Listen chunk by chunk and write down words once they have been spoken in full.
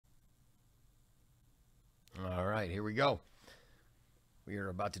right, here we go. We are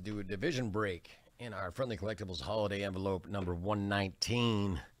about to do a division break in our Friendly Collectibles Holiday Envelope number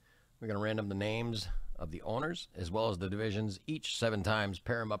 119. We're going to random the names of the owners as well as the divisions each 7 times,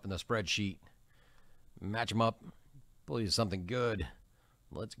 pair them up in the spreadsheet, match them up, pull you something good.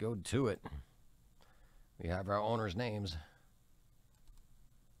 Let's go to it. We have our owners' names.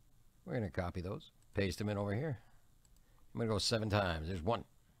 We're going to copy those, paste them in over here. I'm going to go 7 times. There's 1.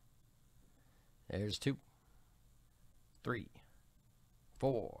 There's 2, 3,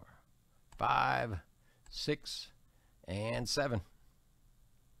 4, 5, 6, and 7.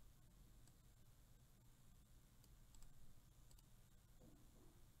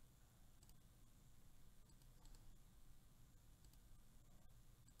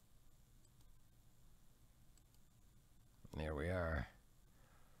 There we are.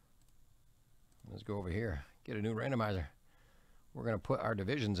 Let's go over here. Get a new randomizer. We're going to put our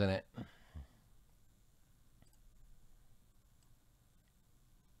divisions in it.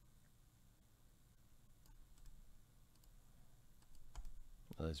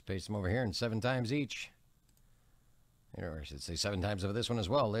 Let's paste them over here in 7 times each. Or I should say 7 times of this one as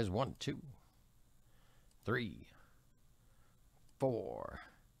well. There's 1, 2, 3, 4,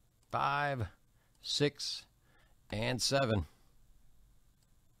 5, 6, and 7.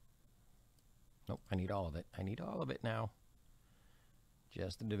 Nope, I need all of it. I need all of it now.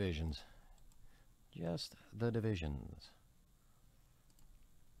 Just the divisions. Just the divisions.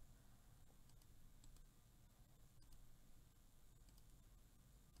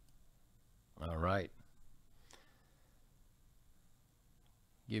 All right.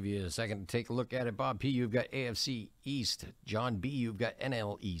 Give you a second to take a look at it. Bob P., you've got AFC East. John B., you've got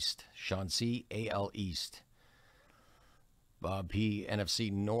NL East. Sean C., AL East. Bob P.,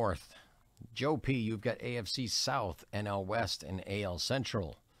 NFC North. Joe P., you've got AFC South, NL West, and AL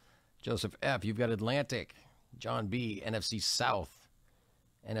Central. Joseph F., you've got Atlantic. John B., NFC South,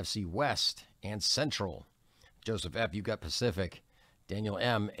 NFC West, and Central. Joseph F., you've got Pacific. Daniel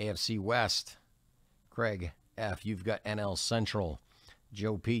M., AFC West. Craig F., you've got NL Central.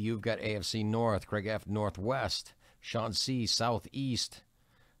 Joe P., you've got AFC North. Craig F., Northwest. Sean C., Southeast.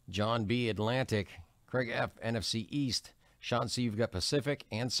 John B., Atlantic. Craig F., NFC East. Sean C., you've got Pacific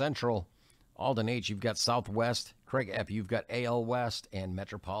and Central. Alden H., you've got Southwest. Craig F., you've got AL West and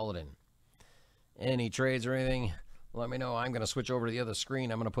Metropolitan. Any trades or anything, let me know. I'm going to switch over to the other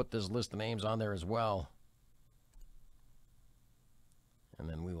screen. I'm going to put this list of names on there as well. And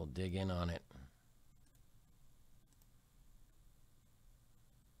then we will dig in on it.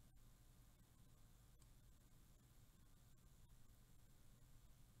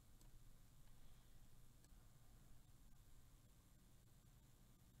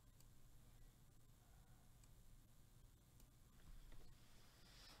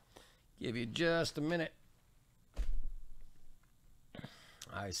 Give you just a minute.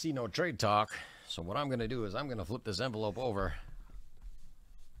 I see no trade talk, so what I'm going to do is I'm going to flip this envelope over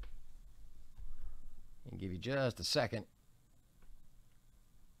and give you just a second.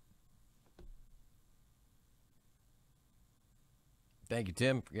 Thank you,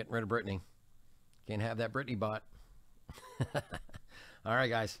 Tim, for getting rid of Brittany. Can't have that Brittany bot. All right,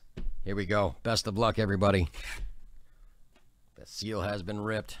 guys, here we go. Best of luck, everybody. The seal has been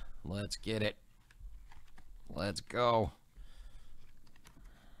ripped. Let's get it. Let's go.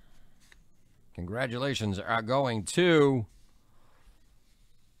 Congratulations are going to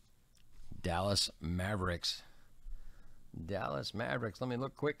Dallas Mavericks. Dallas Mavericks. Let me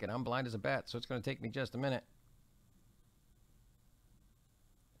look quick, and I'm blind as a bat, so it's going to take me just a minute.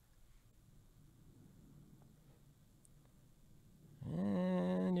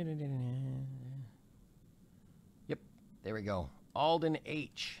 Yep, there we go. Alden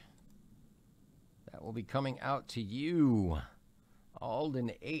H. That will be coming out to you.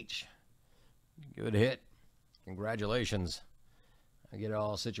 Alden H. Good hit. Congratulations. I'll get it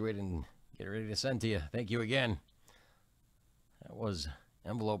all situated and get ready to send to you. Thank you again. That was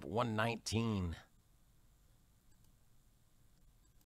envelope 119.